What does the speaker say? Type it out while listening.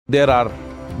There are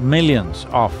millions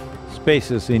of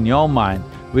spaces in your mind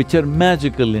which are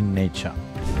magical in nature.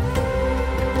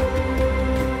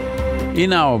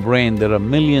 In our brain, there are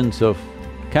millions of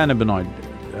cannabinoid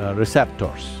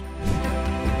receptors.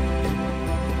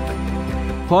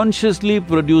 Consciously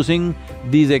producing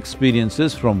these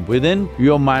experiences from within,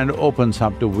 your mind opens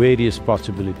up to various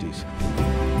possibilities.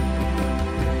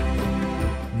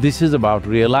 This is about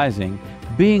realizing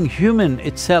being human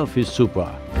itself is super.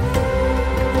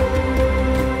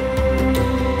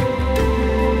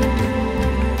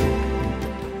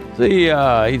 See,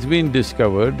 it's been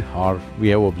discovered or we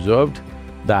have observed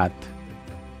that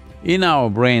in our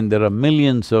brain there are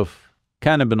millions of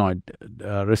cannabinoid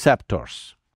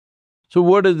receptors. So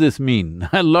what does this mean?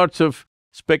 Lots of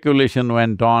speculation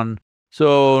went on.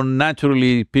 So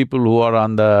naturally, people who are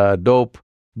on the dope,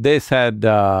 they said,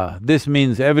 this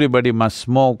means everybody must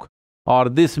smoke, or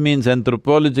this means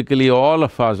anthropologically all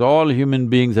of us, all human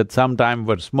beings at some time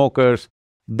were smokers.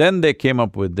 Then they came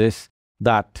up with this,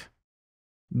 that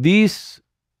these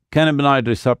cannabinoid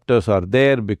receptors are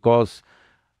there because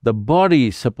the body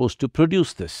is supposed to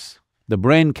produce this. The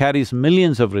brain carries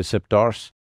millions of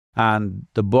receptors and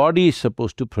the body is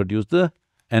supposed to produce the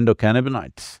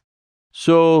endocannabinoids.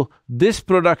 So, this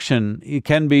production, it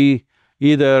can be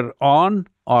either on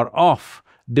or off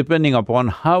depending upon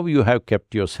how you have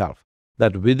kept yourself.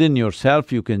 That within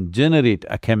yourself you can generate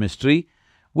a chemistry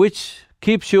which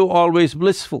keeps you always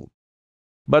blissful.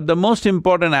 But the most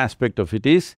important aspect of it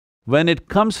is, when it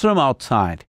comes from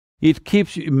outside, it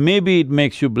keeps you… maybe it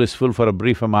makes you blissful for a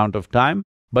brief amount of time,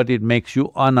 but it makes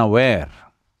you unaware.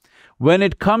 When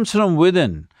it comes from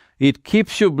within, it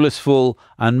keeps you blissful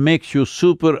and makes you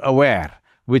super aware,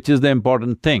 which is the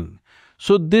important thing.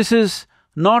 So this is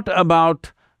not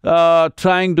about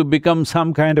trying to become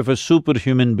some kind of a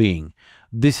superhuman being.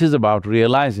 This is about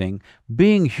realizing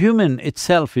being human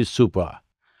itself is super.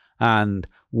 And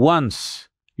once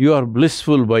you are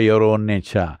blissful by your own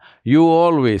nature, you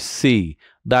always see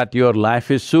that your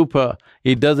life is super.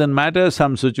 It doesn't matter,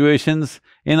 some situations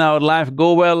in our life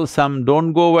go well, some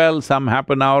don't go well, some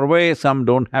happen our way, some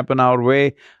don't happen our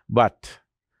way, but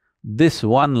this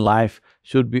one life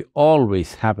should be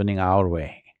always happening our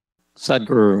way.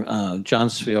 Sadhguru, John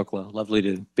Sviokla, lovely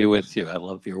to be with you. I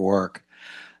love your work.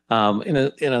 In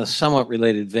a somewhat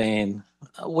related vein,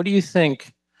 what do you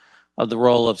think of the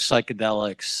role of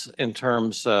psychedelics in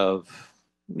terms of,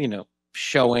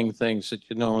 showing things that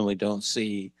you normally don't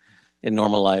see in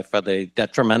normal life? Are they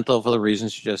detrimental for the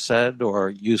reasons you just said, or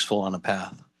useful on a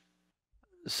path?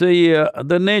 See,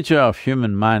 the nature of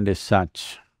human mind is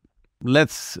such,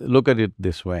 let's look at it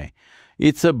this way,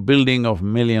 it's a building of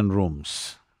million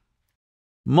rooms.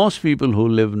 Most people who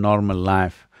live normal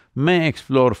life may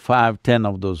explore 5, 10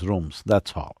 of those rooms,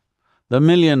 that's all. The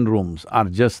million rooms are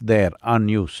just there,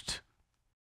 unused.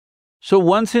 So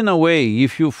once in a way,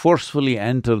 if you forcefully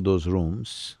enter those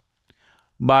rooms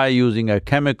by using a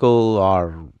chemical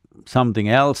or something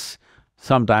else,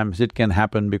 sometimes it can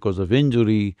happen because of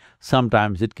injury,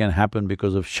 sometimes it can happen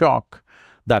because of shock,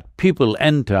 that people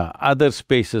enter other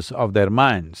spaces of their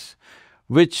minds,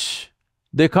 which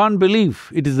they can't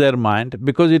believe it is their mind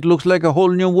because it looks like a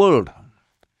whole new world.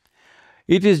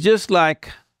 It is just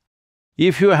like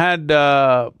if you had,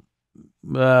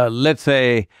 let's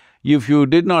say, if you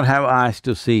did not have eyes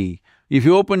to see, if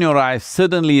you open your eyes,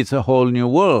 suddenly it's a whole new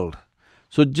world.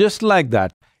 So just like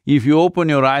that, if you open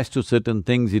your eyes to certain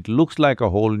things, it looks like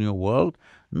a whole new world.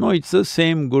 No, it's the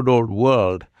same good old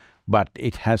world, but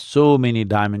it has so many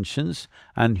dimensions,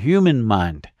 and human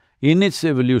mind, in its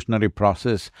evolutionary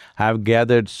process, have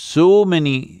gathered so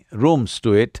many rooms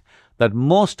to it that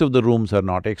most of the rooms are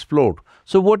not explored.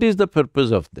 So what is the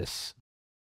purpose of this?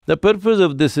 The purpose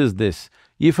of this is this: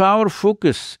 if our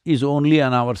focus is only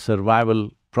on our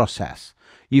survival process,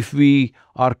 if we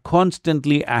are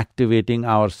constantly activating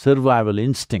our survival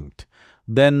instinct,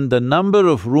 then the number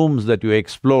of rooms that you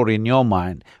explore in your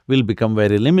mind will become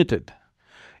very limited.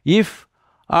 If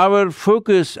our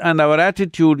focus and our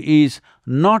attitude is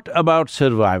not about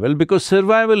survival, because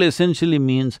survival essentially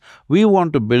means we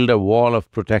want to build a wall of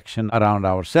protection around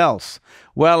ourselves.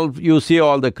 Well, you see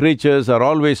all the creatures are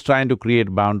always trying to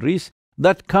create boundaries.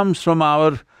 That comes from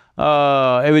our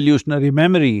evolutionary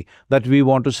memory that we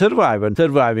want to survive, and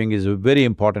surviving is a very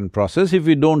important process. If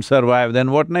we don't survive,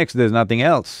 then what next? There's nothing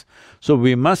else. So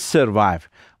we must survive.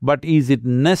 But is it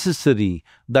necessary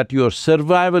that your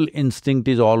survival instinct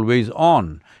is always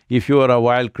on? If you are a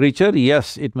wild creature,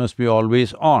 yes, it must be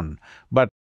always on. But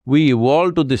we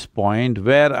evolved to this point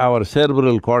where our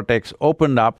cerebral cortex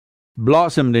opened up,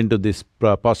 blossomed into this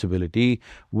possibility,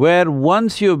 where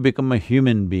once you become a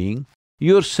human being,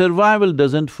 your survival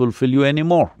doesn't fulfill you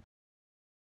anymore.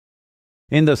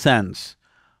 in the sense,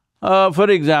 for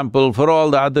example, for all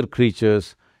the other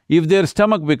creatures, if their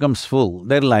stomach becomes full,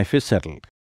 their life is settled.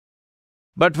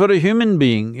 But for a human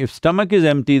being, if stomach is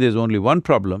empty, there's only one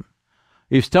problem.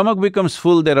 If stomach becomes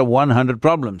full, there are 100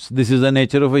 problems. This is the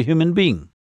nature of a human being.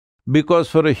 Because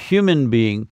for a human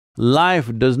being,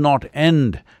 life does not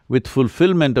end with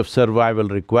fulfillment of survival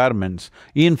requirements.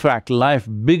 In fact, life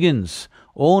begins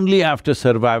only after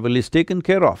survival is taken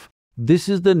care of. This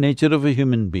is the nature of a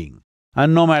human being.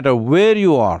 And no matter where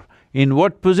you are, in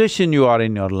what position you are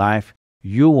in your life,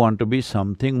 you want to be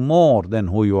something more than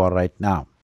who you are right now.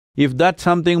 If that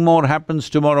something more happens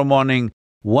tomorrow morning,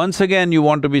 once again you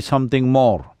want to be something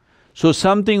more. So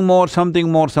something more,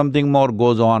 something more, something more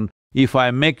goes on. If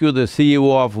I make you the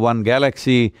CEO of one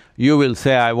galaxy, you will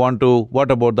say, I want to…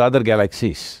 what about the other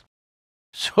galaxies?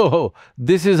 So,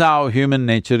 this is how human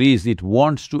nature is, it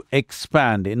wants to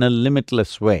expand in a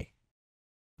limitless way.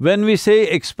 When we say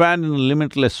expand in a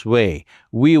limitless way,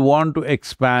 we want to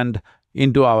expand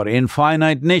into our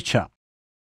infinite nature.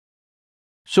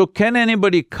 So can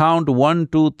anybody count 1,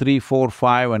 2, 3, 4,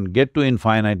 5 and get to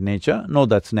infinite nature? No,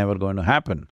 that's never going to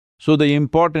happen. So the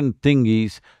important thing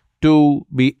is to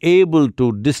be able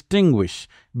to distinguish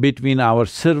between our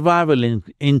survival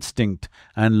instinct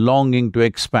and longing to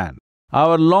expand.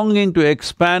 Our longing to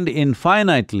expand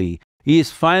infinitely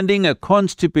is finding a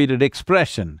constipated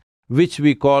expression, which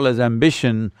we call as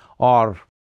ambition or,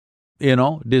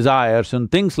 desires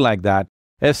and things like that.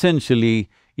 Essentially,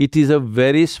 it is a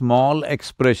very small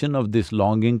expression of this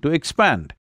longing to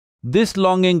expand. This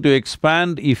longing to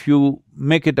expand, if you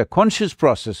make it a conscious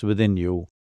process within you,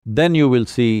 then you will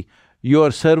see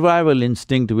your survival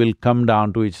instinct will come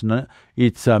down to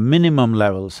its minimum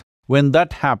levels. When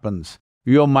that happens,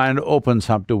 your mind opens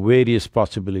up to various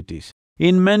possibilities.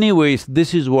 In many ways,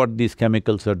 this is what these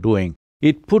chemicals are doing.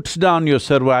 It puts down your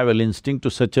survival instinct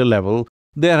to such a level.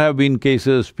 There have been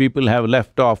cases people have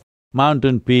left off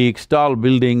mountain peaks, tall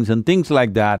buildings and things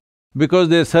like that because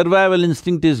their survival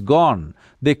instinct is gone.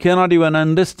 They cannot even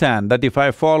understand that if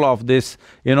I fall off this,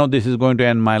 this is going to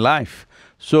end my life.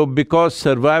 So because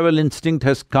survival instinct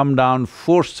has come down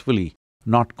forcefully,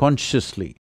 not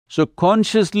consciously. So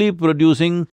consciously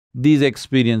producing these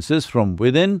experiences from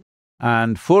within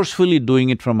and forcefully doing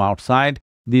it from outside,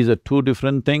 these are two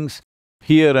different things.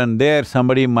 Here and there,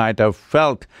 somebody might have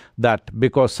felt that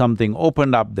because something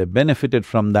opened up, they benefited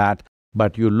from that.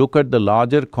 But you look at the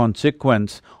larger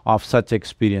consequence of such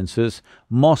experiences,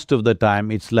 most of the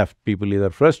time it's left people either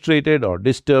frustrated or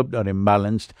disturbed or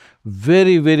imbalanced.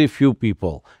 Very, very few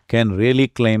people can really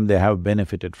claim they have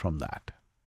benefited from that.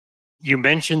 You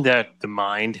mentioned that the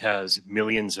mind has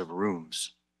millions of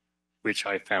rooms, which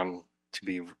I found to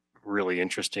be really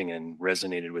interesting and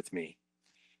resonated with me.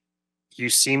 You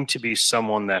seem to be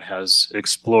someone that has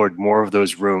explored more of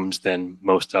those rooms than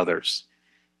most others.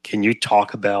 Can you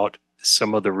talk about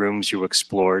some of the rooms you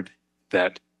explored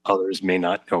that others may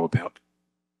not know about?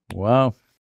 Well,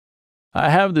 I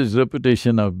have this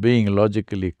reputation of being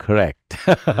logically correct.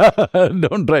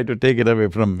 Don't try to take it away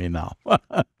from me now.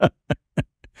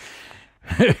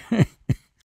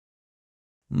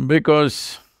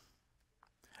 Because,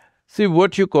 see,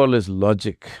 what you call as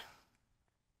logic,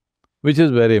 which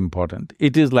is very important,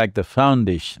 it is like the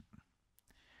foundation.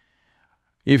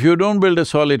 If you don't build a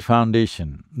solid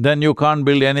foundation, then you can't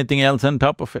build anything else on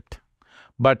top of it.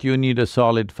 But you need a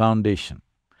solid foundation.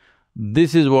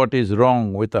 This is what is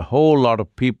wrong with a whole lot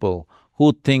of people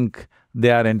who think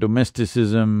they are into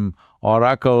mysticism or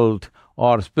occult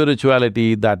or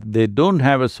spirituality, that they don't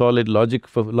have a solid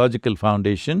logical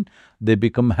foundation, they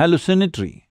become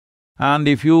hallucinatory. And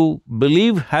if you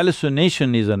believe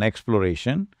hallucination is an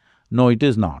exploration, no, it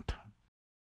is not.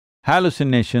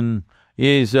 Hallucination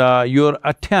is your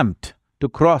attempt to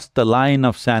cross the line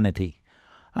of sanity,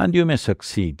 and you may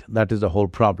succeed, that is the whole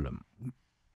problem.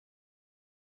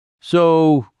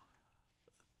 So,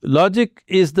 logic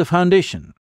is the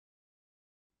foundation,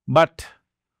 but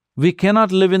we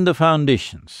cannot live in the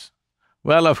foundations.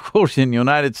 Well, of course, in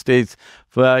United States,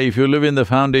 if you live in the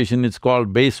foundation, it's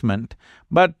called basement,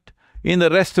 but in the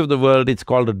rest of the world, it's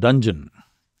called a dungeon.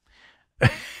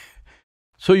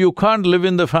 So you can't live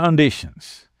in the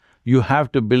foundations, you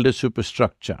have to build a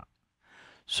superstructure.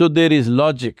 So there is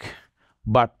logic,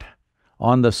 but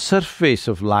on the surface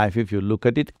of life, if you look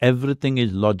at it, everything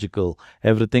is logical,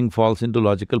 everything falls into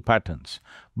logical patterns.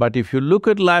 But if you look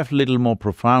at life little more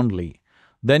profoundly,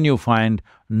 then you find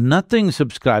nothing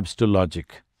subscribes to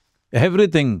logic.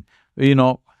 Everything,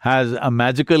 has a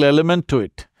magical element to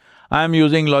it. I'm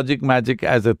using logic, magic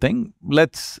as a thing.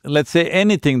 Let's say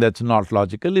anything that's not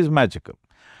logical is magical.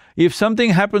 If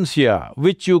something happens here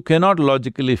which you cannot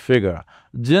logically figure,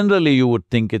 generally you would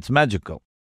think it's magical.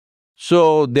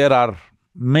 So there are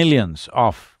millions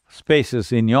of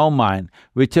spaces in your mind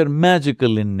which are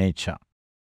magical in nature.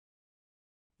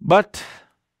 But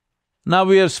now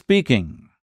we are speaking.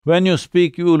 When you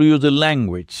speak, you will use a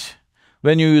language.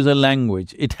 When you use a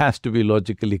language, it has to be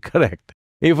logically correct.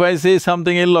 If I say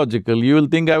something illogical, you will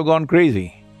think I've gone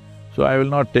crazy. So I will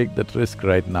not take that risk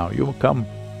right now. You come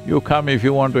if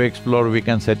you want to explore, we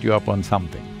can set you up on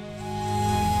something.